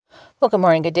Well, good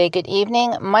morning, good day, good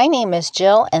evening. My name is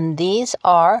Jill, and these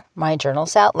are my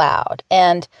Journals Out Loud.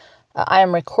 And I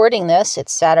am recording this.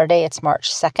 It's Saturday. It's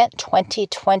March 2nd,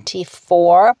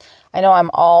 2024. I know I'm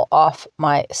all off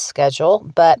my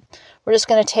schedule, but we're just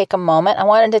going to take a moment. I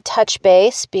wanted to touch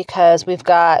base because we've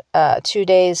got 2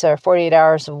 days or 48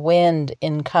 hours of wind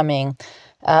incoming,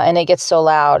 and it gets so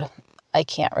loud I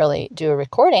can't really do a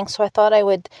recording. So I thought I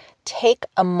would take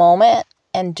a moment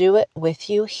and do it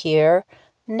with you here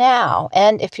now.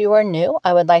 And if you are new,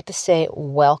 I would like to say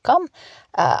welcome.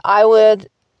 I would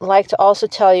like to also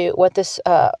tell you what this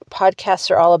podcasts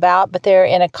are all about, but they're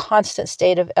in a constant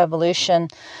state of evolution.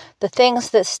 The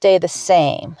things that stay the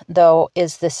same, though,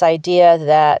 is this idea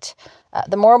that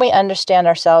the more we understand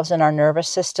ourselves and our nervous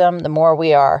system, the more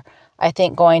we are, I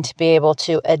think, going to be able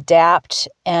to adapt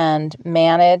and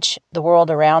manage the world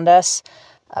around us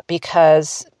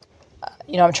because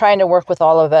I'm trying to work with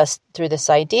all of us through this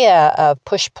idea of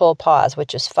push, pull, pause,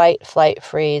 which is fight, flight,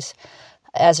 freeze,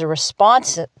 as a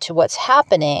response to what's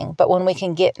happening. But when we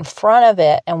can get in front of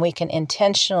it and we can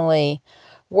intentionally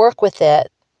work with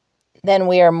it, then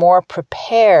we are more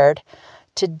prepared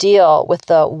to deal with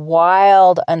the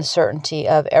wild uncertainty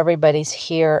of everybody's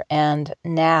here and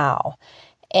now.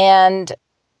 And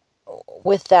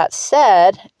with that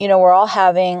said, we're all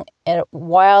having a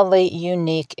wildly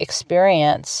unique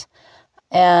experience.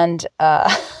 And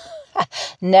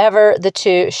never the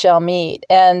two shall meet.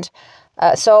 And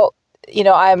so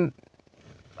I'm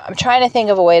trying to think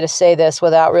of a way to say this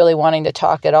without really wanting to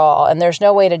talk at all. And there's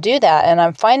no way to do that. And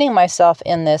I'm finding myself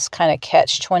in this kind of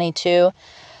catch-22.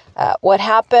 What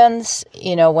happens,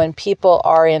 when people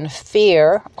are in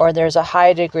fear or there's a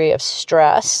high degree of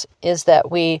stress is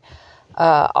that we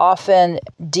often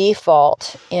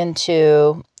default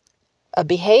into a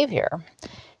behavior.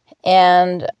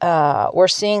 And we're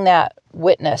seeing that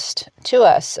witnessed to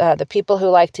us. The people who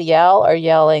like to yell are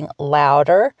yelling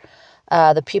louder.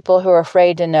 The people who are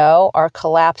afraid to know are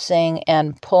collapsing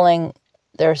and pulling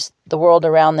the world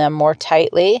around them more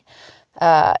tightly.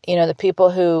 The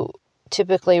people who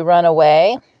typically run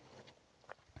away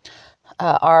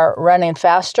are running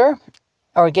faster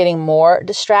or getting more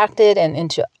distracted and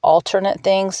into alternate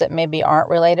things that maybe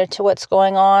aren't related to what's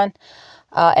going on.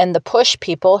 And the push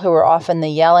people, who are often the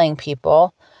yelling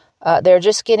people, they're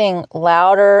just getting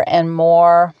louder and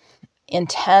more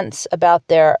intense about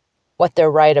what they're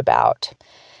right about.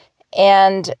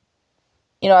 And,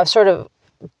 I've sort of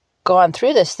gone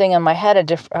through this thing in my head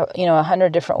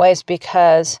 100 different ways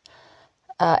because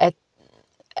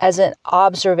as an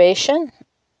observation,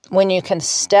 when you can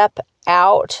step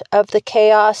out of the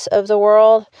chaos of the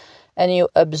world and you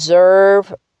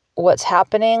observe what's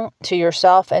happening to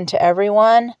yourself and to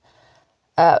everyone,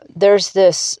 there's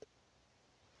this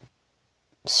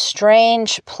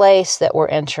strange place that we're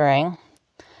entering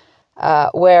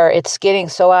where it's getting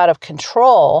so out of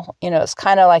control. It's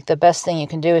kind of like the best thing you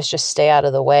can do is just stay out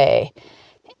of the way.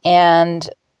 And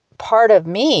part of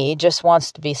me just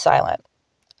wants to be silent.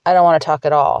 I don't want to talk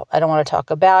at all. I don't want to talk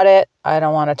about it. I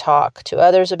don't want to talk to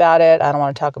others about it. I don't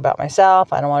want to talk about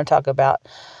myself. I don't want to talk about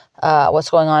what's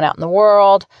going on out in the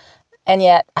world. And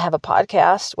yet I have a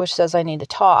podcast which says I need to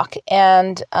talk.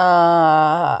 And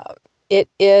it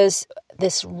is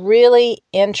this really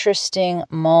interesting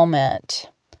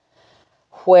moment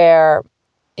where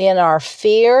in our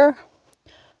fear,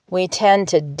 we tend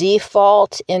to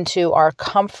default into our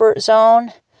comfort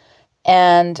zone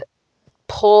and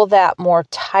pull that more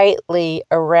tightly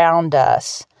around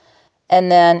us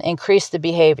and then increase the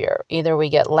behavior. Either we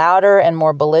get louder and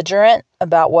more belligerent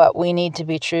about what we need to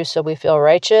be true so we feel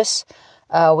righteous,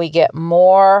 we get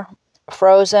more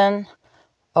frozen,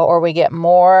 or we get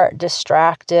more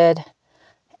distracted.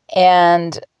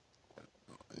 And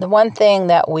the one thing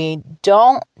that we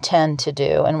don't tend to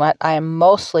do, and what I am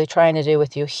mostly trying to do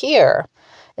with you here,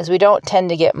 is we don't tend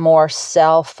to get more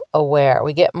self-aware.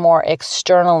 We get more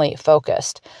externally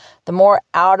focused. The more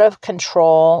out of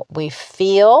control we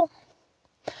feel,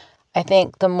 I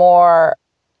think the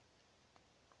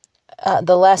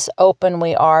less open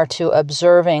we are to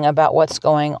observing about what's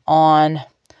going on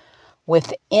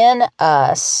within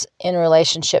us in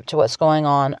relationship to what's going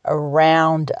on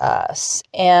around us.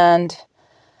 And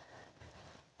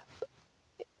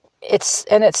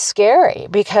it's scary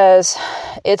because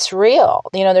it's real.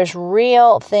 There's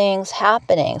real things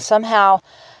happening. Somehow,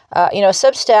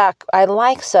 Substack, I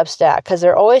like Substack because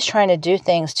they're always trying to do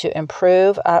things to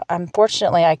improve.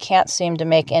 Unfortunately, I can't seem to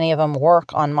make any of them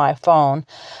work on my phone,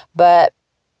 but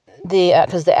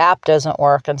because the app doesn't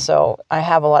work, and so I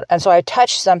have a lot. And so I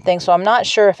touched something, so I'm not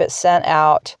sure if it sent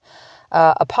out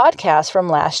a podcast from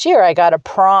last year. I got a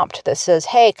prompt that says,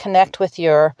 "Hey, connect with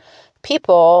your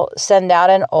people send out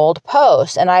an old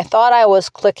post. And I thought I was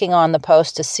clicking on the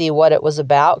post to see what it was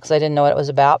about because I didn't know what it was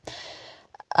about.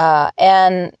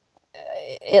 And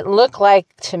it looked like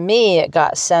to me it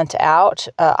got sent out.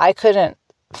 I couldn't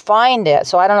find it,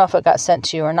 so I don't know if it got sent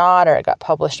to you or not, or it got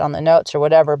published on the notes or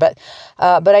whatever. But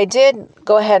I did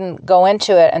go ahead and go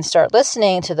into it and start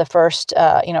listening to the first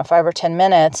 5 or 10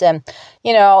 minutes, and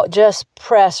just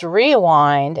press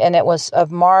rewind. And it was of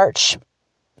March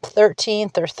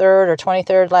 13th or 3rd or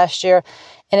 23rd last year,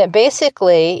 and it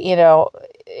basically,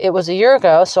 it was a year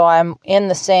ago, so I'm in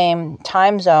the same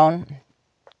time zone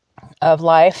of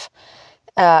life.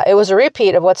 It was a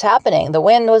repeat of what's happening. The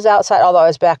wind was outside, although I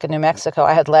was back in New Mexico.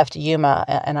 I had left Yuma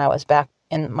and I was back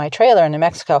in my trailer in New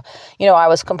Mexico. I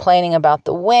was complaining about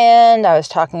the wind. I was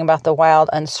talking about the wild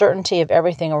uncertainty of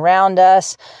everything around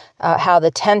us, how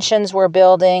the tensions were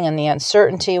building and the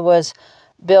uncertainty was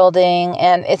building.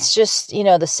 And it's just,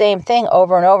 the same thing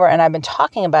over and over. And I've been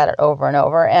talking about it over and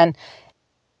over. And,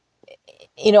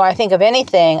 I think of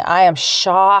anything, I am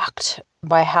shocked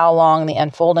by how long the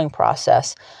unfolding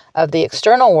process of the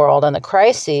external world and the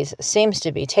crises seems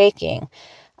to be taking.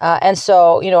 And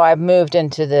so, I've moved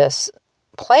into this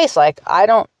place,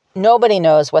 nobody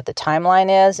knows what the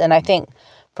timeline is. And I think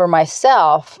for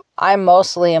myself, I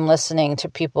mostly am listening to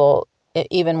people,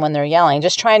 even when they're yelling,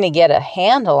 just trying to get a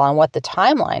handle on what the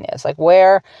timeline is, like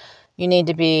where you need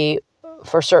to be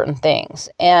for certain things.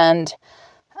 And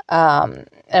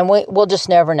we'll just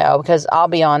never know, because I'll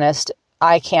be honest,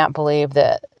 I can't believe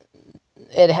that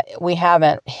we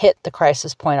haven't hit the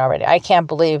crisis point already. I can't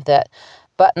believe that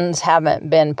buttons haven't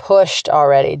been pushed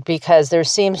already, because there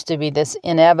seems to be this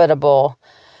inevitable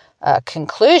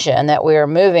conclusion that we are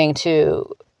moving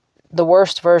to the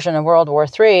worst version of World War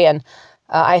III. And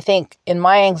I think in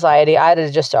my anxiety, I'd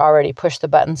have just already pushed the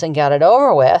buttons and got it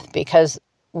over with, because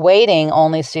waiting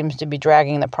only seems to be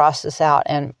dragging the process out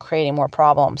and creating more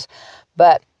problems.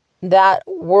 But that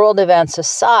world events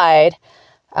aside,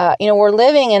 we're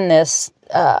living in this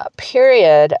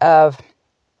period of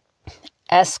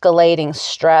escalating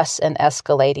stress and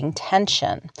escalating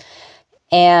tension.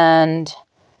 And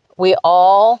we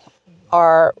all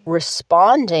are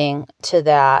responding to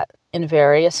that in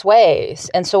various ways.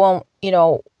 And so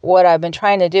when, what I've been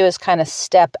trying to do is kind of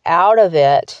step out of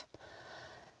it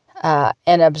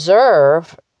and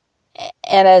observe.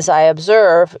 And as I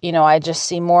observe, I just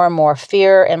see more and more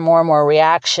fear and more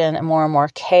reaction and more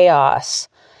chaos.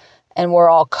 And we're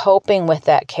all coping with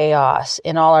that chaos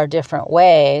in all our different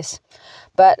ways.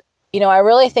 But, I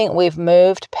really think we've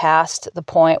moved past the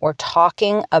point where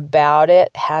talking about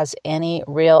it has any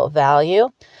real value.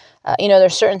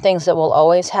 There's certain things that will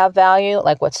always have value,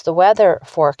 like what's the weather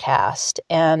forecast.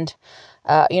 And,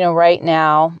 right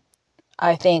now,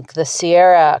 I think the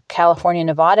Sierra, California,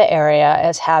 Nevada area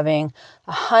is having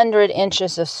 100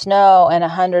 inches of snow and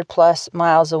 100 plus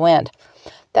miles of wind.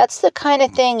 That's the kind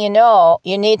of thing,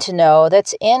 you need to know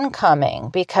that's incoming,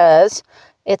 because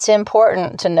it's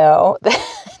important to know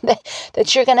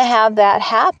that you're going to have that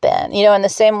happen. In the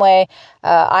same way,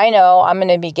 I know I'm going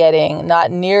to be getting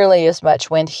not nearly as much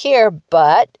wind here,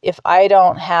 but if I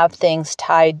don't have things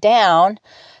tied down,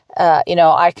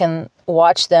 I can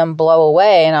watch them blow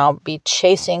away and I'll be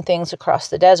chasing things across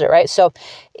the desert, right? So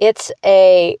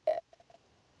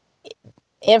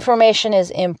information is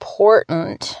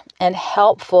important and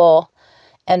helpful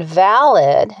and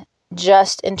valid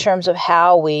just in terms of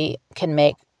how we can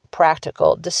make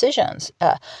practical decisions,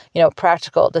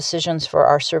 practical decisions for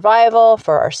our survival,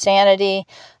 for our sanity,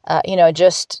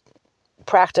 just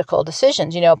practical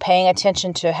decisions, paying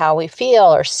attention to how we feel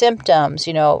or symptoms,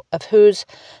 of who's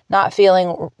not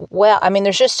feeling well. I mean,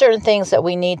 there's just certain things that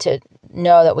we need to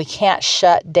know, that we can't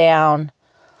shut down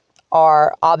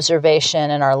our observation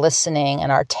and our listening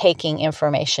and our taking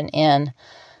information in,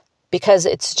 because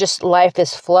it's just, life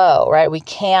is flow, right? We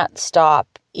can't stop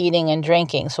eating and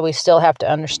drinking. So we still have to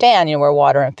understand, where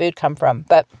water and food come from.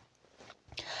 But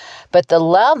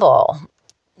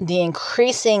the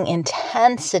increasing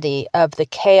intensity of the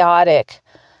chaotic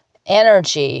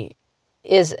energy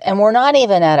is, and we're not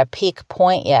even at a peak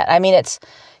point yet. I mean, it's,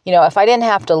 if I didn't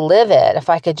have to live it, if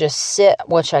I could just sit,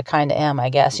 which I kind of am, I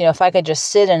guess, if I could just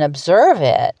sit and observe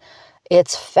it,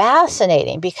 it's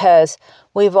fascinating, because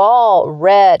we've all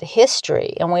read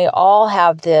history and we all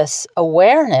have this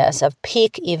awareness of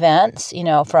peak events,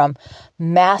 from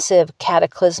massive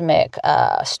cataclysmic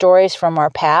stories from our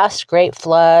past, great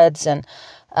floods and,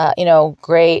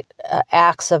 great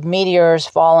acts of meteors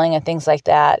falling and things like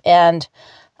that. And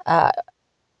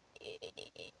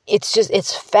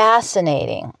it's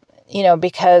fascinating,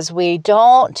 because we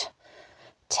don't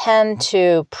tend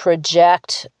to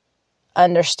project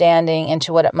understanding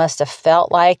into what it must have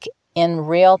felt like in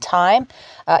real time.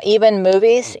 Even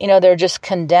movies, they're just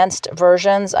condensed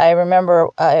versions. I remember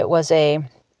it was a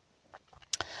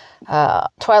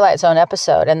Twilight Zone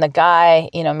episode, and the guy,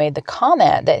 made the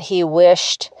comment that he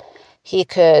wished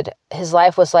his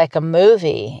life was like a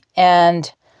movie,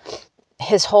 and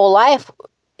his whole life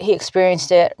he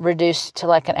experienced it reduced to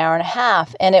like an hour and a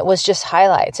half, and it was just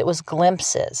highlights. It was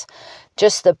glimpses,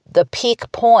 just the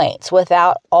peak points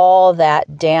without all that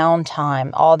downtime,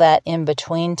 all that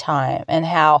in-between time, and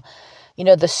how,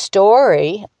 the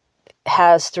story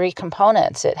has three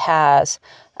components. It has,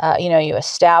 you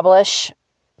establish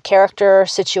character,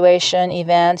 situation,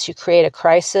 events. You create a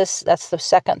crisis. That's the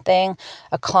second thing.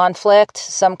 A conflict,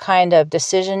 some kind of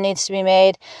decision needs to be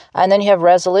made. And then you have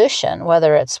resolution,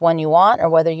 whether it's one you want or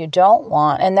whether you don't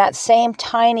want. And that same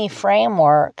tiny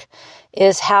framework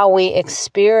is how we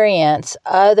experience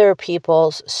other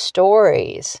people's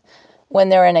stories when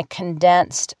they're in a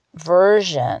condensed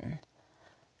version.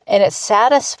 And it's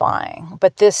satisfying.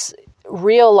 But this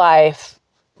real life,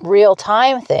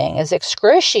 real-time thing is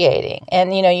excruciating.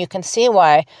 And, you can see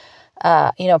why,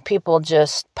 people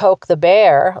just poke the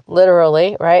bear,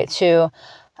 literally, right, to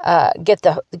get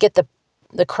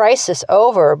the crisis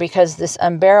over, because this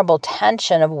unbearable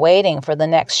tension of waiting for the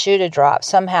next shoe to drop.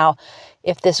 Somehow,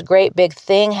 if this great big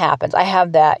thing happens, I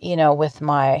have that, with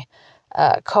my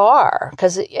car,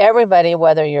 because everybody,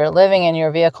 whether you're living in your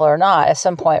vehicle or not, at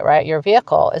some point, right, your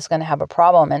vehicle is going to have a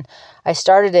problem. And I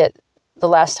started it the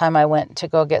last time I went to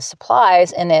go get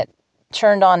supplies, and it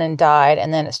turned on and died,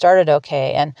 and then it started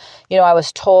okay. And, I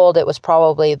was told it was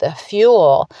probably the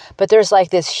fuel, but there's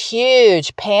like this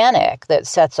huge panic that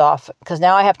sets off, because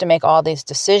now I have to make all these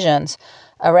decisions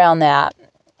around that.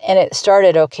 And it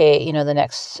started okay, the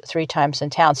next 3 times in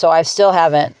town. So I still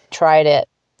haven't tried it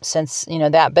since,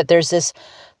 that, but there's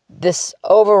this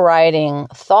overriding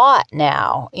thought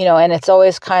now, and it's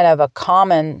always kind of a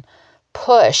common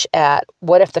push at,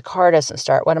 what if the car doesn't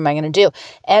start? What am I going to do?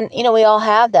 And, we all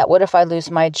have that. What if I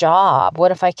lose my job?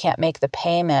 What if I can't make the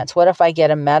payments? What if I get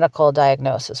a medical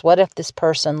diagnosis? What if this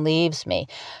person leaves me?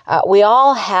 We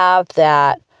all have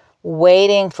that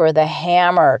waiting for the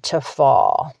hammer to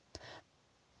fall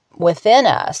within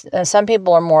us. And some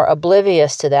people are more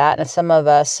oblivious to that. And some of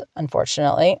us,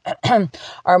 unfortunately,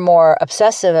 are more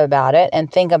obsessive about it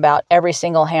and think about every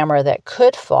single hammer that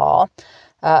could fall.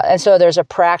 And so there's a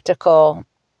practical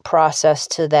process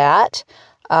to that.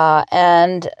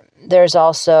 And there's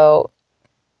also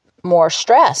more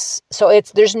stress. So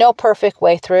there's no perfect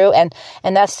way through. And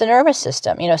that's the nervous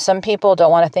system. Some people don't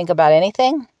want to think about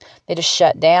anything. They just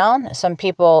shut down. Some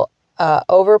people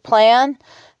overplan.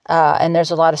 And there's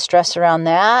a lot of stress around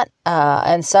that.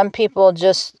 And some people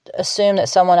just assume that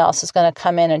someone else is going to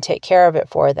come in and take care of it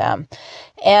for them.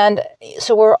 And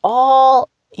so we're all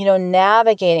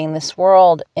navigating this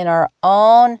world in our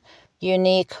own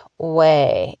unique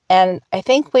way. And I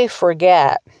think we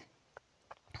forget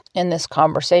in this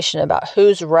conversation about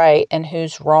who's right and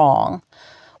who's wrong,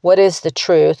 what is the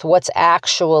truth, what's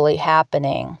actually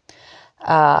happening.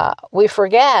 We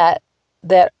forget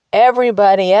that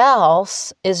everybody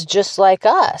else is just like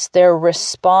us. They're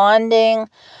responding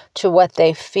to what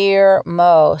they fear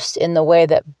most in the way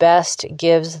that best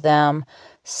gives them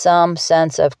some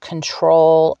sense of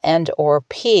control and or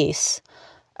peace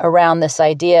around this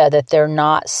idea that they're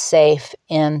not safe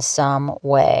in some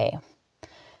way.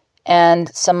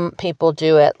 And some people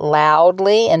do it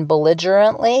loudly and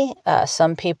belligerently.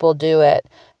 Some people do it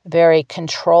very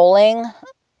controlling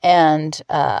and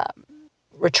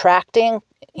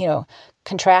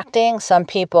contracting. Some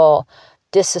people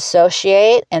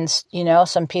disassociate, and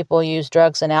some people use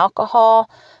drugs and alcohol.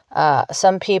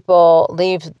 Some people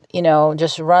leave,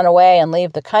 just run away and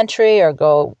leave the country or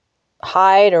go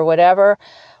hide or whatever.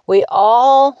 We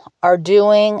all are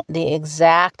doing the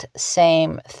exact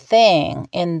same thing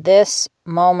in this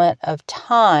moment of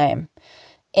time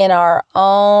in our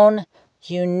own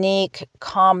unique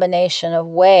combination of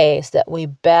ways that we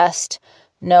best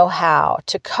know how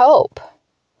to cope.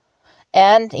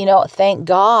 And, thank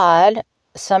God,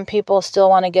 some people still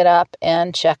want to get up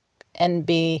and check and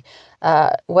be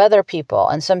weather people.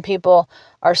 And some people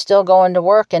are still going to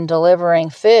work and delivering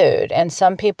food. And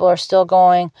some people are still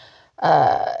going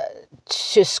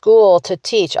to school to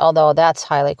teach, although that's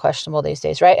highly questionable these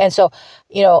days, right? And so,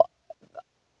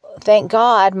 thank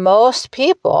God, most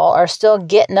people are still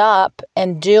getting up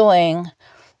and doing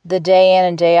the day in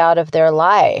and day out of their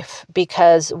life,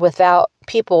 because without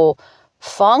people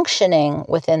functioning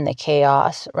within the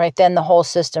chaos, right, then the whole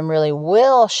system really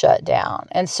will shut down.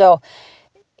 And so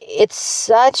it's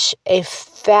such a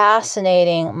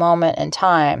fascinating moment in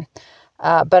time.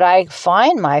 But I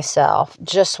find myself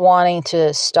just wanting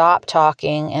to stop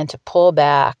talking and to pull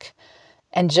back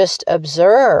and just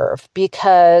observe,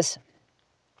 because,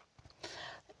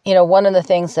 one of the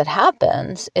things that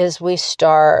happens is we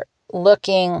start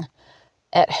looking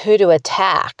at who to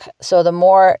attack. So the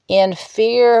more in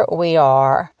fear we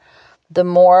are, the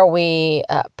more we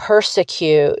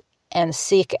persecute and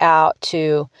seek out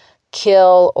to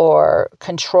kill or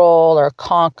control or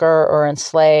conquer or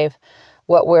enslave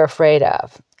what we're afraid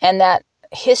of. And that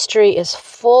history is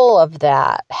full of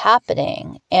that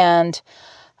happening. And,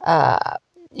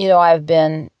 I've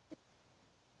been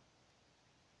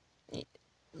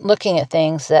looking at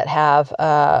things that have,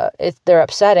 they're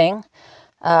upsetting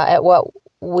at what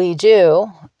we do.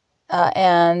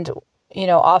 And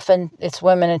often it's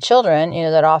women and children,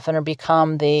 that often are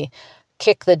become the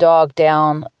kick the dog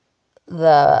down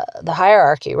the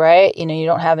hierarchy, right? You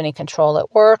don't have any control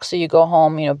at work, so you go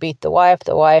home, beat the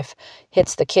wife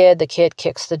hits the kid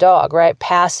kicks the dog, right?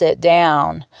 Pass it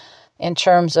down in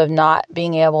terms of not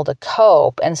being able to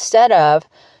cope, instead of,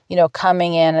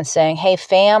 coming in and saying, hey,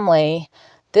 family,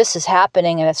 this is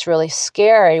happening and it's really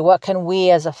scary. What can we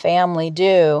as a family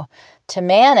do to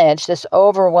manage this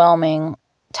overwhelming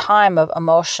time of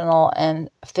emotional and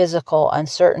physical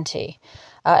uncertainty?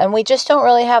 And we just don't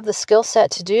really have the skill set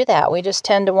to do that. We just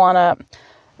tend to want to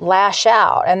lash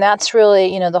out. And that's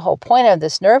really, the whole point of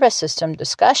this nervous system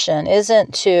discussion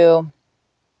isn't to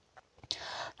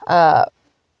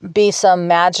be some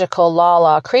magical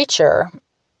la creature,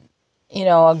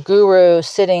 a guru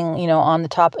sitting, on the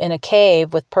top in a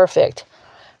cave with perfect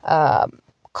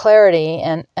clarity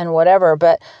and whatever.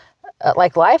 But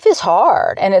life is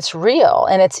hard and it's real,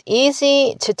 and it's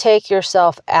easy to take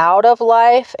yourself out of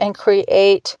life and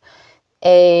create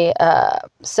a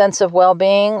sense of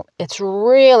well-being. It's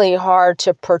really hard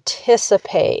to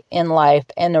participate in life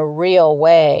in a real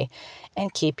way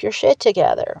and keep your shit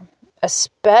together,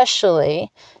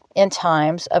 especially in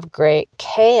times of great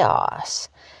chaos.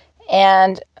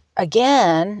 And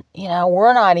again,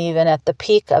 we're not even at the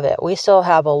peak of it. We still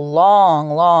have a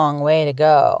long, long way to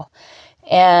go.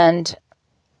 And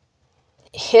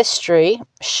history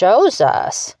shows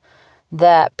us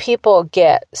that people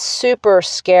get super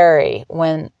scary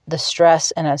when the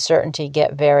stress and uncertainty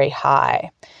get very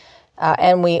high.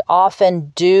 And we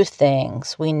often do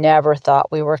things we never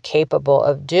thought we were capable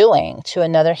of doing to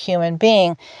another human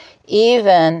being,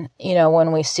 even,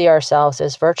 when we see ourselves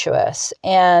as virtuous.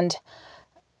 And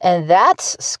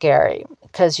that's scary,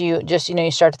 because you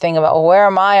start to think about, well, where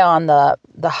am I on the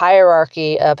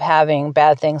hierarchy of having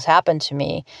bad things happen to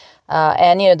me?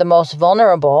 And the most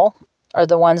vulnerable are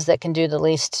the ones that can do the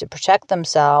least to protect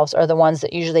themselves, are the ones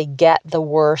that usually get the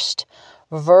worst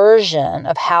version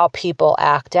of how people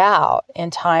act out in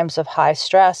times of high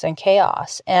stress and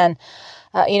chaos. And,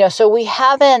 so we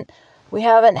haven't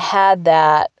had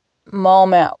that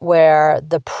moment where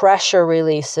the pressure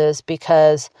releases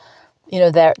because,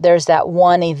 there's that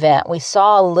one event. We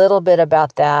saw a little bit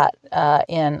about that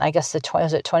in, I guess, the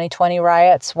 2020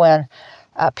 riots, when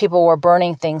people were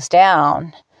burning things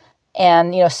down.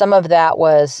 And, some of that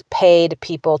was paid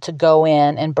people to go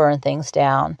in and burn things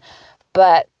down.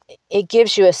 But it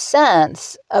gives you a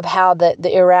sense of how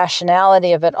the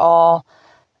irrationality of it all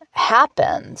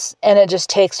happens, and it just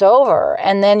takes over.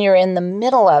 And then you're in the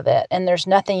middle of it, and there's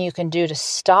nothing you can do to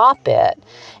stop it.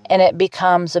 And it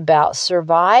becomes about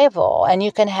survival. And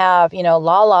you can have,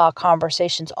 la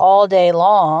conversations all day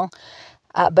long.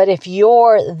 But if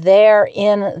you're there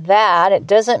in that, it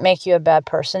doesn't make you a bad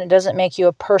person. It doesn't make you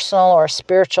a personal or a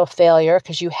spiritual failure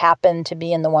because you happen to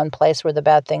be in the one place where the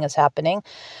bad thing is happening.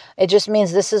 It just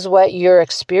means this is what you're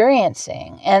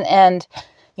experiencing. And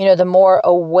the more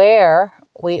aware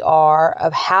we are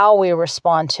of how we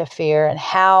respond to fear and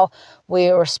how we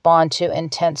respond to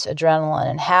intense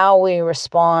adrenaline and how we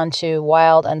respond to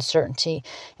wild uncertainty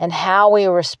and how we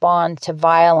respond to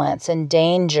violence and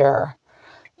danger,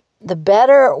 the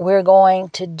better we're going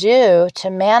to do to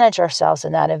manage ourselves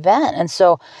in that event. And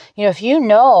so, if you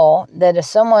know that if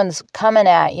someone's coming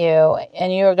at you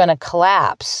and you're going to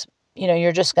collapse,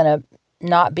 you're just going to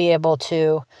not be able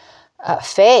to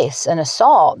face an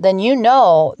assault, then you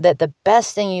know that the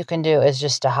best thing you can do is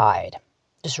just to hide.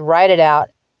 Just write it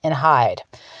out and hide.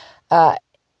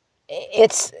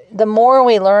 It's the more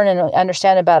we learn and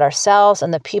understand about ourselves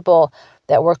and the people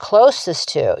that we're closest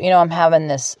to. I'm having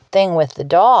this thing with the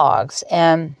dogs,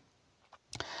 and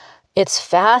it's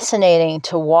fascinating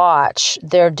to watch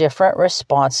their different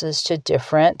responses to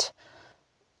different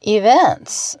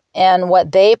events and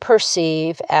what they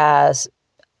perceive as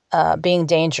being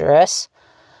dangerous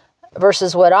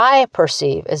versus what I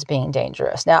perceive as being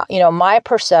dangerous. Now, my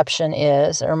perception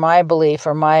is, or my belief,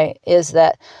 is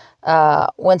that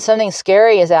when something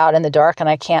scary is out in the dark and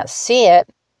I can't see it,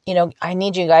 I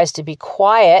need you guys to be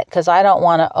quiet because I don't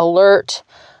want to alert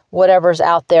whatever's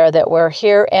out there that we're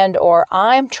here, and or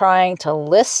I'm trying to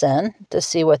listen to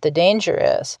see what the danger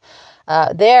is.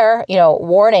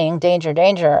 Warning, danger,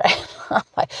 danger. I'm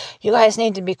like, you guys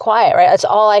need to be quiet, right? That's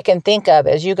all I can think of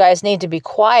is you guys need to be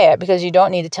quiet because you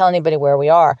don't need to tell anybody where we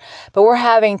are. But we're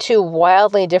having two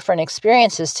wildly different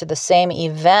experiences to the same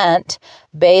event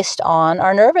based on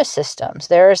our nervous systems.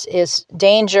 Theirs is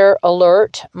danger,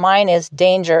 alert. Mine is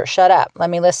danger, shut up, let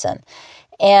me listen.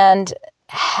 And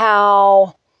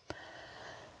how...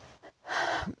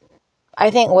 I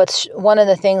think what's one of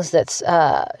the things that's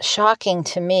shocking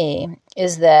to me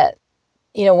is that,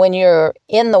 when you're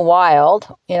in the wild,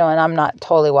 and I'm not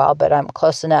totally wild, but I'm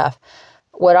close enough.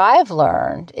 What I've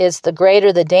learned is the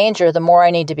greater the danger, the more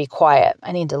I need to be quiet.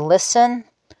 I need to listen.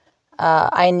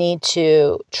 I need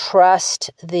to trust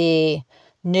the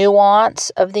nuance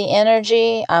of the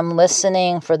energy. I'm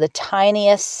listening for the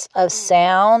tiniest of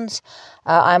sounds.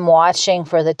 I'm watching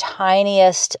for the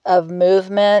tiniest of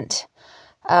movement.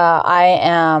 I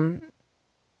am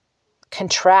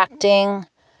contracting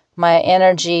my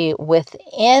energy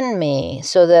within me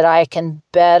so that I can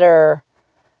better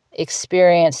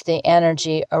experience the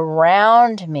energy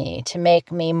around me to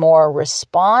make me more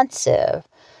responsive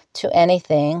to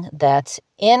anything that's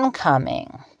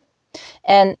incoming.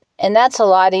 And that's a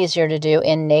lot easier to do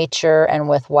in nature and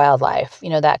with wildlife,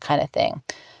 that kind of thing.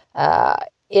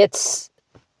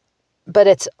 But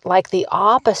it's like the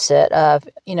opposite of,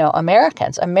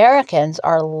 Americans. Americans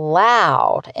are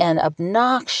loud and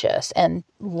obnoxious and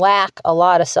lack a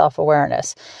lot of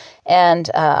self-awareness. And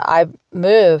I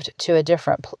moved to a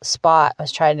different spot. I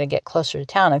was trying to get closer to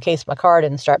town in case my car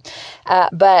didn't start.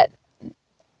 But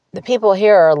the people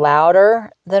here are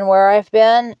louder than where I've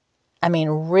been. I mean,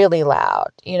 really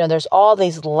loud. There's all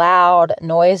these loud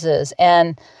noises.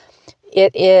 And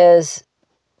it is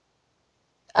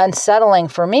unsettling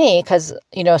for me because,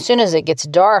 as soon as it gets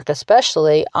dark,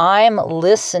 especially, I'm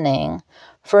listening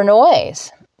for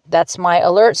noise. That's my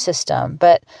alert system.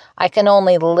 But I can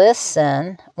only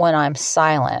listen when I'm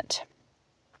silent.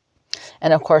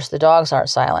 And of course, the dogs aren't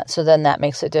silent. So then that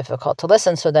makes it difficult to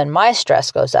listen. So then my stress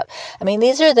goes up. I mean,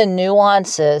 these are the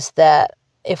nuances that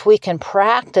if we can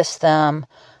practice them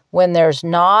when there's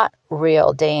not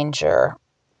real danger.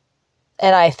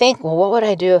 And I think, well, what would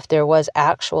I do if there was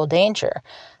actual danger?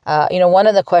 One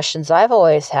of the questions I've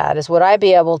always had is, would I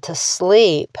be able to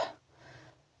sleep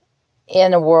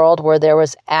in a world where there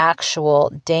was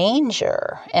actual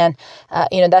danger? And,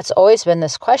 that's always been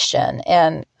this question.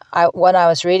 And when I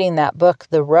was reading that book,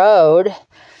 The Road,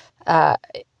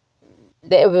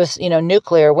 it was,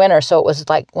 nuclear winter. So it was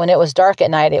like when it was dark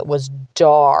at night, it was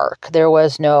dark. There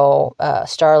was no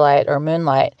starlight or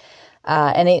moonlight.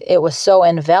 And it was so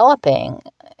enveloping,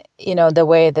 the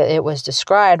way that it was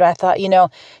described. I thought,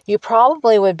 you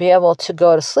probably would be able to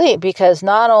go to sleep because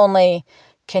not only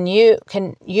can you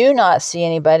not see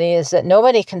anybody, is that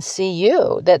nobody can see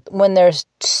you. That when there's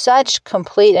such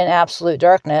complete and absolute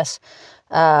darkness,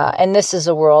 and this is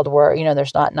a world where,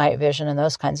 there's not night vision and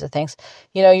those kinds of things,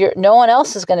 no one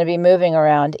else is going to be moving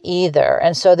around either.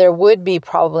 And so there would be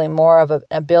probably more of an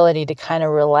ability to kind of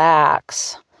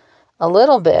relax a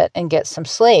little bit and get some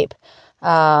sleep.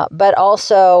 But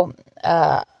also,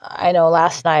 I know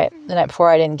the night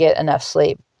before, I didn't get enough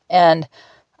sleep. And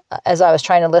as I was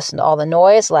trying to listen to all the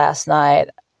noise last night,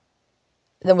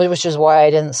 which is why I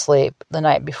didn't sleep the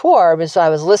night before, because I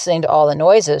was listening to all the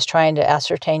noises, trying to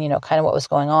ascertain, kind of what was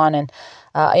going on. And,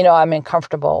 I'm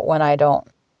uncomfortable when I don't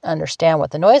understand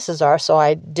what the noises are. So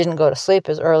I didn't go to sleep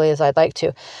as early as I'd like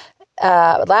to.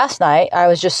 Last night, I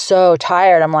was just so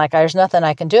tired. I'm like, there's nothing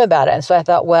I can do about it. And so I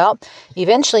thought, well,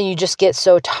 eventually you just get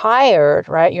so tired,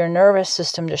 right? Your nervous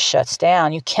system just shuts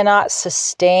down. You cannot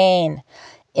sustain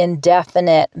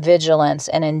indefinite vigilance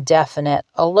and indefinite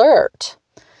alert.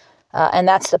 And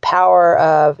that's the power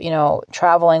of,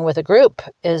 traveling with a group,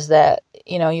 is that,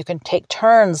 you can take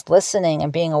turns listening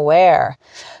and being aware,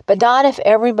 but not if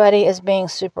everybody is being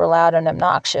super loud and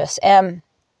obnoxious. And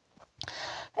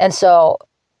so,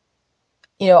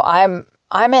 I'm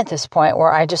at this point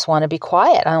where I just want to be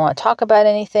quiet. I don't want to talk about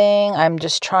anything. I'm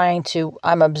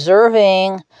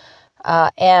observing,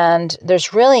 and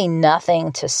there's really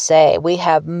nothing to say. We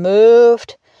have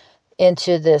moved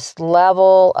into this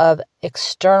level of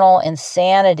external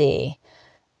insanity,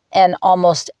 and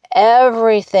almost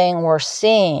everything we're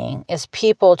seeing is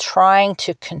people trying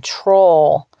to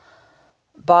control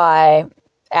by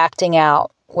acting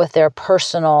out with their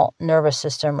personal nervous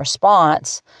system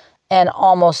response. And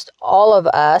almost all of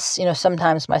us,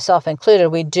 sometimes myself included,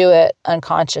 we do it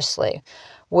unconsciously.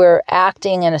 We're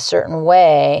acting in a certain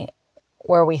way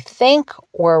where we think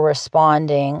we're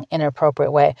responding in an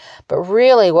appropriate way. But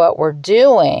really what we're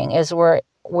doing is we're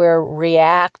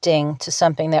reacting to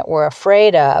something that we're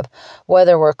afraid of,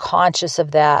 whether we're conscious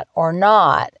of that or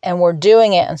not. And we're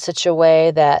doing it in such a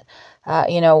way that,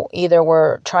 either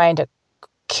we're trying to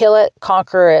kill it,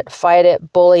 conquer it, fight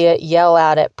it, bully it, yell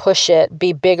at it, push it,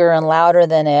 be bigger and louder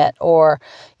than it, or,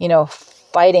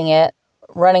 fighting it,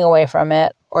 running away from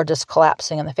it, or just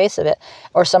collapsing in the face of it,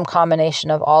 or some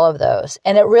combination of all of those.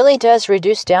 And it really does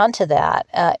reduce down to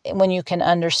that when you can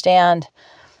understand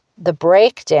the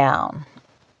breakdown.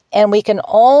 And we can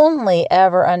only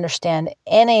ever understand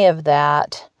any of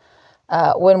that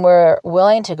when we're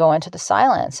willing to go into the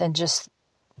silence and just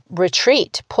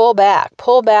retreat, pull back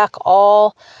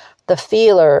all the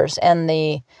feelers and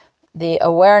the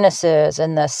awarenesses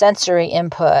and the sensory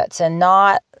inputs, and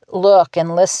not look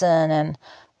and listen and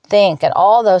think and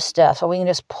all those stuff. So we can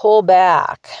just pull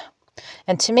back.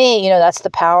 And to me, that's the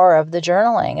power of the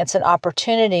journaling. It's an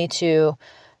opportunity to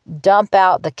dump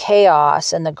out the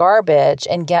chaos and the garbage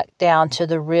and get down to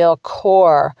the real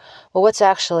core. Well, what's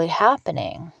actually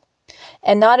happening?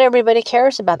 And not everybody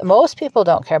cares about that. Most people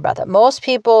don't care about that. Most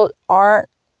people aren't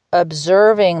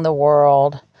observing the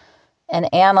world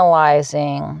and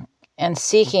analyzing and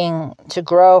seeking to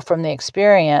grow from the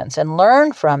experience and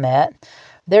learn from it.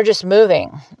 They're just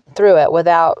moving through it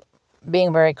without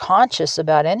being very conscious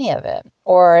about any of it.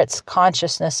 Or it's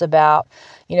consciousness about,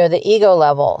 the ego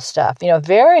level stuff.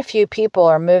 Very few people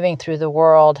are moving through the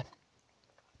world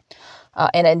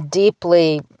in a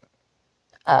deeply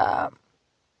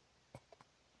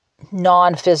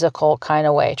non-physical kind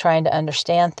of way, trying to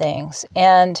understand things.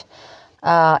 And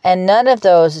none of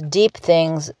those deep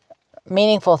things,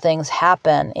 meaningful things,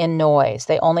 happen in noise.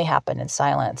 They only happen in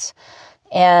silence.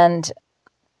 And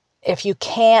if you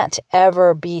can't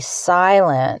ever be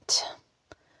silent,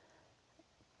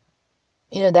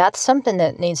 that's something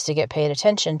that needs to get paid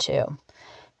attention to.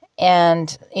 And,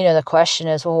 the question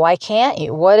is, well, why can't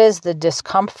you? What is the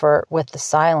discomfort with the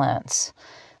silence?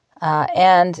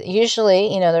 And usually,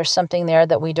 there's something there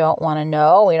that we don't want to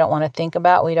know, we don't want to think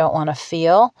about, we don't want to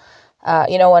feel.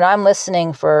 When I'm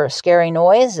listening for scary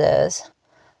noises,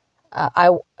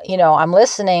 I'm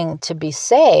listening to be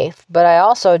safe, but I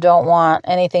also don't want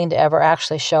anything to ever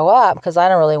actually show up because I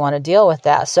don't really want to deal with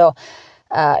that. So,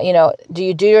 do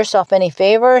you do yourself any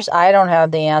favors? I don't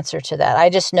have the answer to that. I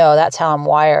just know that's how I'm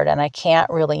wired, and I can't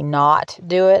really not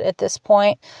do it at this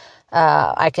point.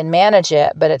 I can manage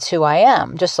it, but it's who I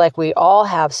am, just like we all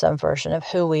have some version of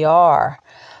who we are.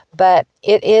 But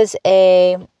it is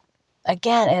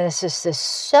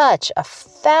such a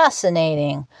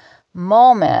fascinating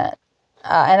moment.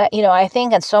 And I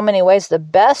think in so many ways, the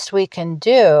best we can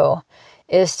do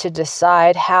is to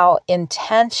decide how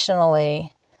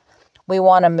intentionally we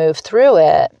want to move through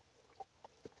it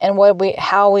and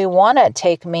how we want to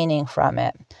take meaning from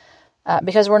it.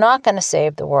 Because we're not going to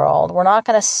save the world. We're not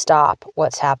going to stop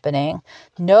what's happening.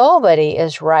 Nobody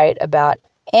is right about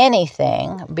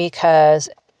anything because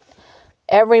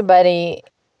everybody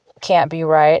can't be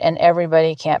right and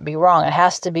everybody can't be wrong. It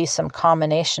has to be some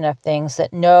combination of things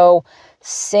that no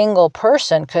single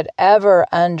person could ever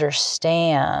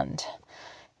understand.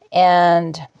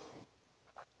 And,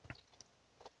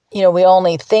 we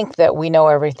only think that we know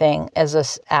everything as an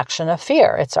action of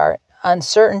fear. It's our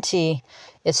uncertainty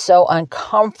is so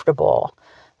uncomfortable.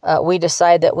 We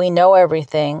decide that we know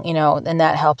everything, and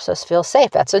that helps us feel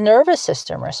safe. That's a nervous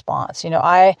system response.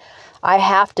 I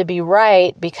have to be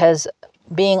right because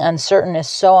being uncertain is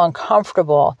so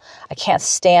uncomfortable. I can't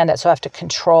stand it, so I have to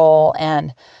control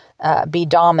and be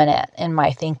dominant in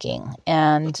my thinking,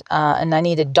 and I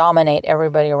need to dominate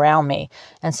everybody around me.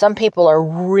 And some people are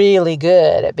really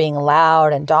good at being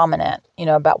loud and dominant,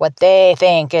 about what they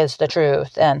think is the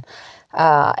truth. And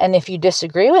if you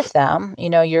disagree with them,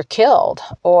 you're killed.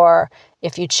 Or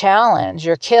if you challenge,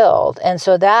 you're killed. And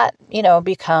so that,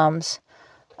 becomes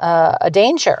a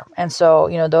danger. And so,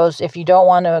 if you don't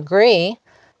want to agree,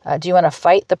 do you want to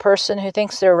fight the person who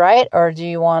thinks they're right? Or do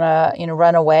you want to,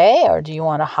 run away? Or do you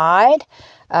want to hide?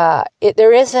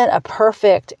 There isn't a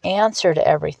perfect answer to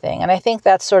everything. And I think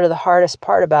that's sort of the hardest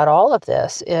part about all of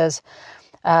this is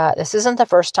this isn't the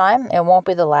first time. It won't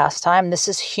be the last time. This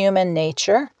is human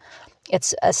nature.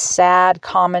 It's a sad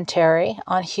commentary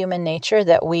on human nature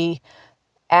that we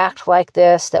act like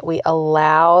this, that we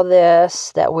allow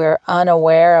this, that we're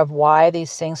unaware of why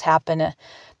these things happen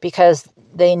because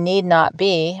they need not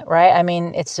be, right? I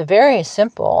mean, it's very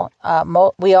simple.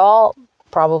 We all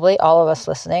probably all of us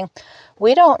listening,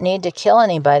 we don't need to kill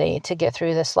anybody to get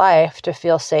through this life to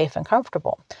feel safe and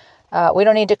comfortable. We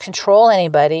don't need to control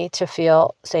anybody to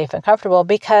feel safe and comfortable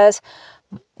because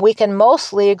we can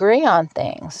mostly agree on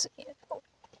things.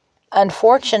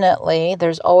 Unfortunately,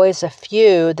 there's always a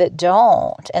few that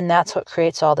don't, and that's what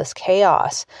creates all this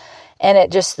chaos.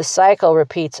 And the cycle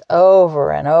repeats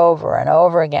over and over and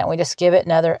over again. We just give it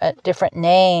different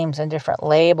names and different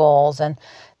labels and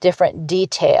different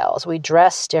details. We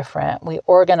dress different. We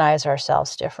organize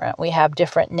ourselves different. We have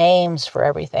different names for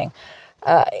everything.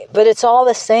 But it's all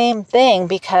the same thing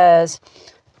because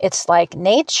it's like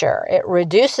nature. It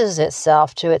reduces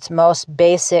itself to its most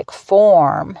basic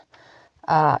form.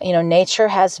 Nature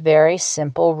has very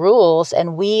simple rules,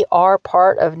 and we are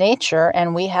part of nature,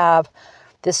 and we have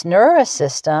this nervous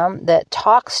system that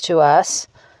talks to us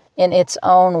in its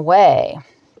own way.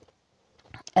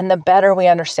 And the better we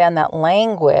understand that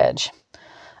language,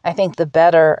 I think the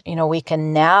better, we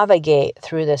can navigate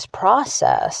through this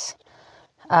process.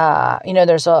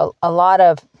 There's a lot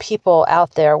of people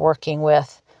out there working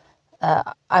with,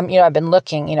 I've been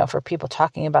looking, for people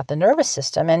talking about the nervous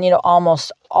system, and,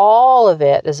 almost all of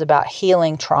it is about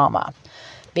healing trauma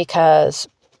because,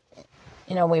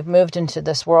 we've moved into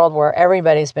this world where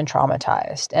everybody's been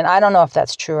traumatized. And I don't know if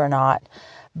that's true or not,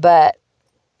 but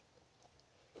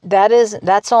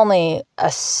that's only a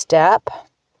step.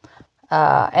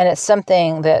 And it's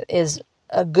something that is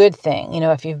a good thing.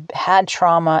 If you've had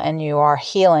trauma and you are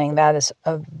healing, that is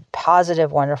a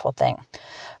positive, wonderful thing.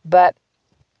 But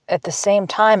at the same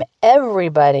time,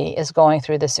 everybody is going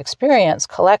through this experience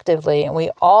collectively, and we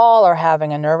all are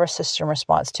having a nervous system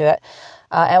response to it.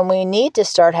 And we need to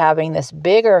start having this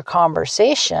bigger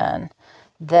conversation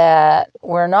that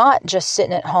we're not just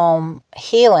sitting at home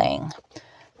healing.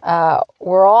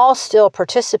 We're all still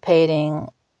participating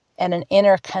in an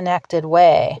interconnected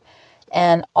way.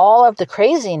 And all of the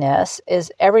craziness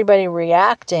is everybody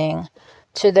reacting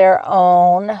to their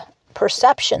own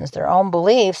perceptions, their own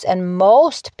beliefs, and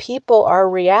most people are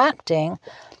reacting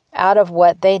out of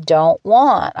what they don't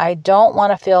want. I don't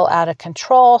want to feel out of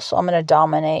control, so I'm going to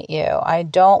dominate you. I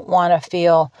don't want to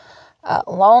feel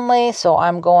lonely, so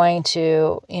I'm going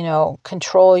to,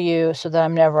 control you so that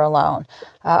I'm never alone.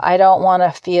 I don't want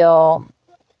to feel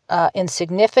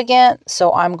insignificant,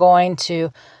 so I'm going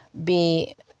to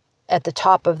be at the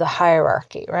top of the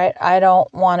hierarchy, right? I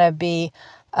don't want to be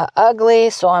ugly,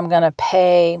 so I'm going to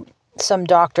pay some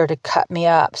doctor to cut me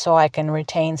up so I can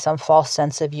retain some false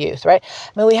sense of youth, right?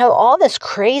 I mean, we have all this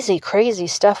crazy, crazy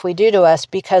stuff we do to us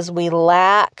because we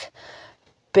lack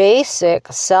basic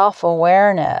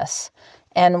self-awareness,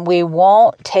 and we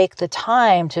won't take the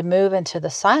time to move into the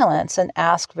silence and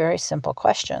ask very simple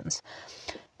questions.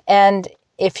 And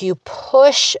if you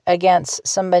push against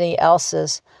somebody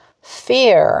else's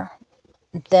fear,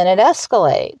 then it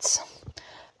escalates.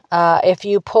 If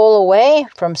you pull away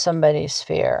from somebody's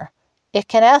fear, it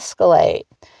can escalate.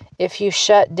 If you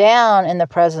shut down in the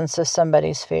presence of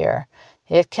somebody's fear,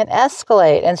 it can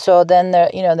escalate. And so then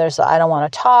there's I don't want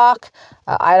to talk.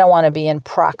 I don't want to be in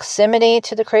proximity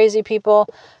to the crazy people,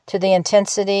 to the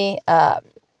intensity.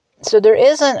 So there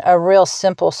isn't a real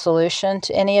simple solution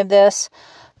to any of this.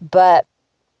 But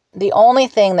the only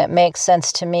thing that makes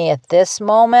sense to me at this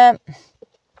moment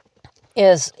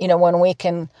is, when we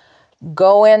can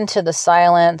go into the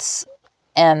silence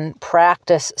and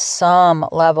practice some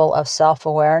level of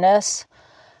self-awareness.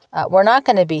 We're not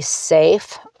going to be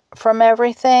safe from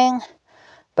everything,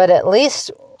 but at least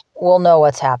we'll know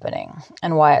what's happening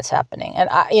and why it's happening. And,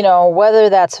 whether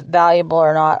that's valuable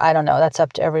or not, I don't know. That's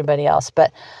up to everybody else.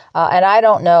 But, and I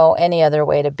don't know any other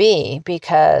way to be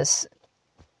because,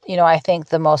 I think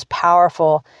the most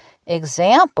powerful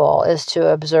example is to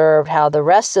observe how the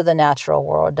rest of the natural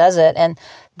world does it. And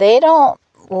they don't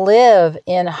live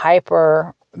in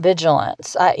hyper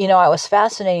vigilance. It was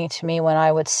fascinating to me when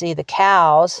I would see the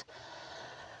cows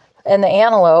and the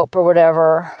antelope or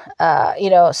whatever.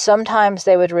 Sometimes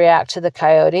they would react to the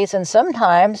coyotes, and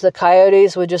sometimes the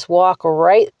coyotes would just walk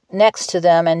right next to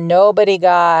them and nobody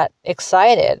got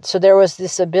excited. So there was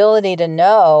this ability to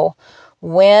know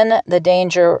when the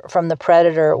danger from the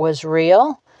predator was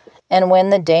real and when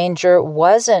the danger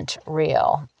wasn't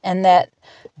real. And that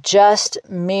just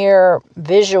mere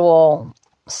visual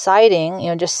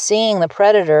sighting, just seeing the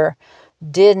predator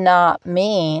did not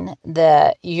mean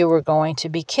that you were going to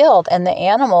be killed. And the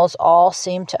animals all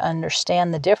seemed to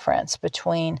understand the difference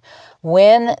between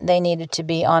when they needed to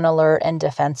be on alert and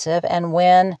defensive and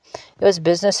when it was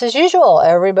business as usual.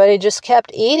 Everybody just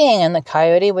kept eating and the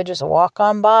coyote would just walk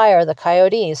on by, or the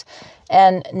coyotes,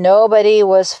 and nobody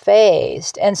was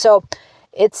fazed. And so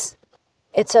it's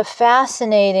a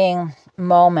fascinating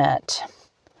moment,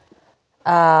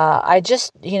 I'm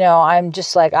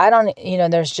just like, I don't,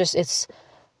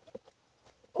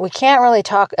 we can't really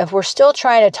talk, if we're still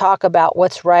trying to talk about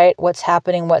what's right, what's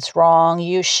happening, what's wrong,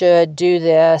 you should do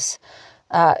this,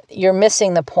 you're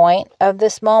missing the point of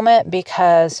this moment,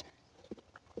 because,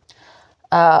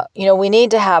 we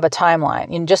need to have a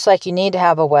timeline, just like you need to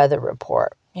have a weather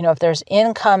report. If there's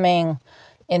incoming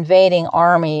invading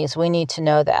armies, we need to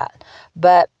know that.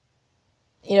 But,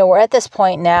 we're at this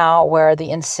point now where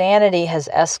the insanity has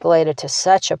escalated to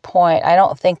such a point, I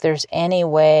don't think there's any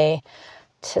way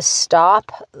to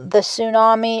stop the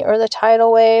tsunami or the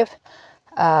tidal wave.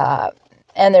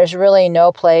 And there's really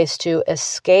no place to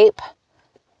escape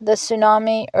the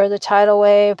tsunami or the tidal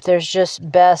wave. There's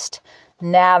just best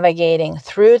navigating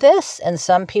through this. And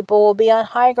some people will be on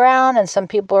high ground and some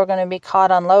people are going to be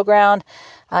caught on low ground.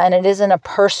 And it isn't a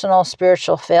personal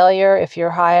spiritual failure if you're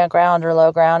high ground or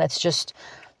low ground. It's just,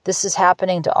 this is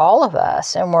happening to all of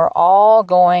us. And we're all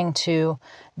going to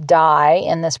die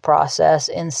in this process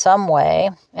in some way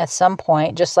at some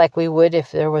point, just like we would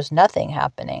if there was nothing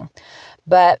happening.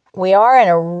 But we are in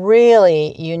a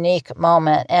really unique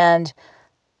moment, and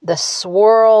the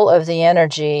swirl of the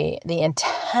energy, the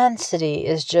intensity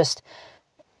is just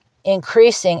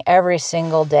increasing every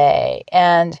single day,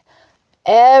 and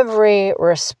every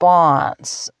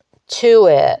response to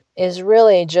it is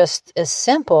really just as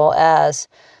simple as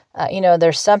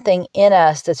there's something in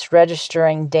us that's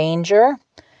registering danger.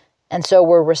 And so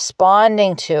we're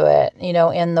responding to it,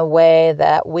 in the way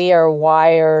that we are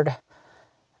wired,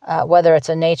 whether it's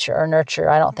a nature or nurture,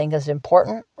 I don't think is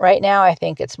important right now. I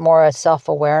think it's more a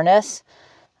self-awareness.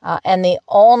 And the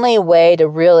only way to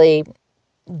really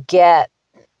get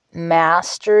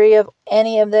mastery of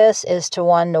any of this is to,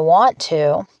 one, to want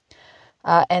to,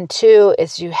 and two,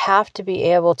 is you have to be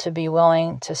able to be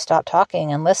willing to stop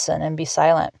talking and listen and be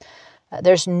silent.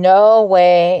 There's no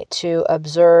way to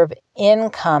observe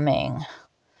incoming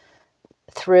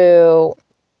through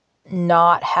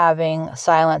not having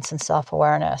silence and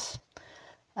self-awareness,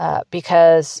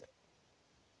 because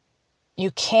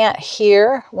you can't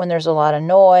hear when there's a lot of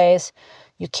noise.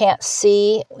 You can't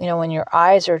see, when your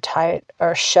eyes are tight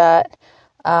or shut,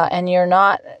 and you're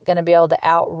not going to be able to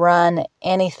outrun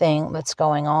anything that's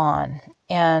going on.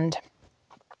 And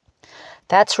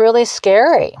that's really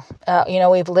scary.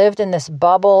 We've lived in this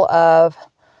bubble of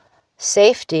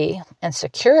safety and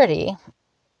security,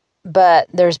 but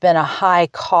there's been a high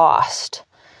cost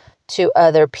to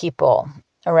other people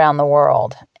around the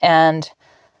world. And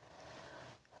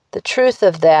the truth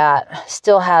of that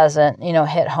still hasn't,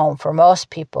 hit home for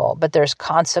most people, but there's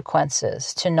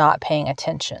consequences to not paying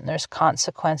attention. There's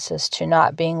consequences to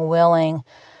not being willing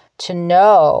to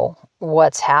know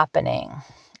what's happening.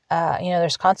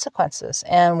 There's consequences,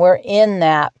 and we're in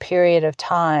that period of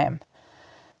time.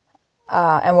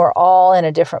 And we're all in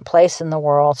a different place in the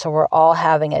world, so we're all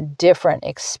having a different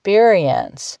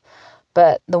experience.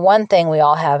 But the one thing we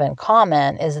all have in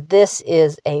common is this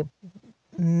is a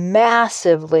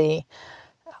massively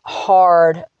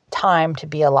hard time to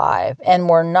be alive, and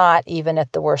we're not even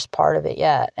at the worst part of it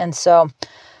yet. And so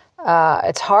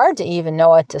it's hard to even know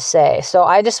what to say. So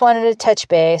I just wanted to touch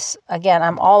base. Again,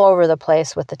 I'm all over the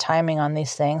place with the timing on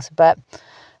these things, but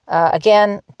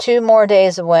again, 2 more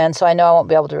days of wind, so I know I won't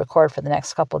be able to record for the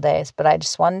next couple of days, but I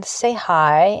just wanted to say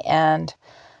hi, and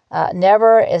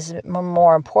never is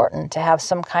more important to have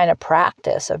some kind of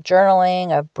practice of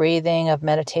journaling, of breathing, of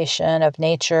meditation, of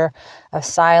nature, of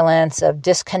silence, of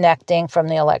disconnecting from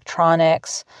the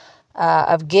electronics,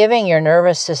 of giving your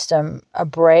nervous system a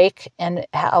break and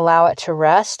allow it to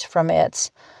rest from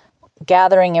its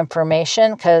gathering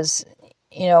information, because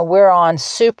we're on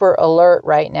super alert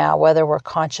right now, whether we're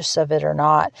conscious of it or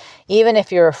not. Even if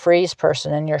you're a freeze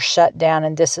person and you're shut down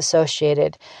and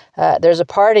disassociated, there's a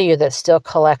part of you that's still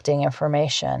collecting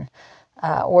information.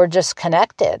 We're just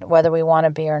connected, whether we want to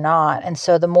be or not. And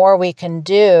so the more we can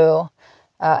do,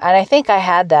 and I think I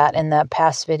had that in the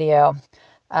past video,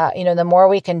 the more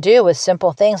we can do with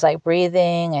simple things like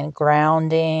breathing and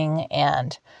grounding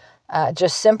and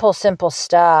just simple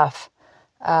stuff,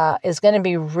 is going to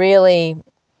be really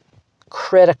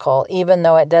critical, even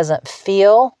though it doesn't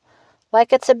feel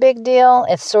like it's a big deal.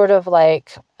 It's sort of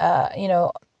like,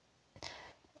 it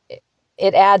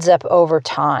adds up over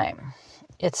time.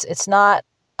 It's not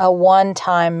a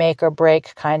one-time make or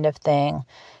break kind of thing.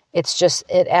 It's just,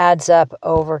 it adds up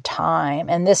over time.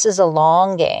 And this is a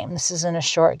long game. This isn't a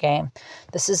short game.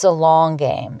 This is a long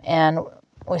game. And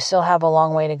we still have a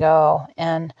long way to go.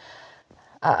 And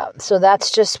so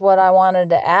that's just what I wanted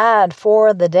to add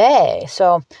for the day.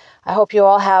 So I hope you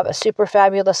all have a super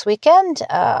fabulous weekend.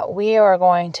 We are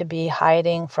going to be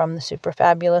hiding from the super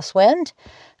fabulous wind.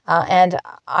 And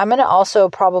I'm going to also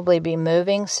probably be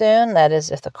moving soon. That is,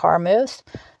 if the car moves.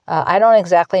 I don't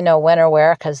exactly know when or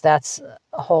where, because that's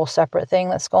a whole separate thing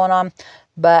that's going on.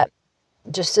 But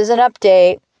just as an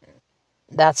update,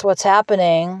 that's what's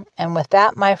happening. And with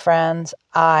that, my friends,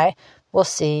 I will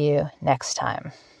see you next time.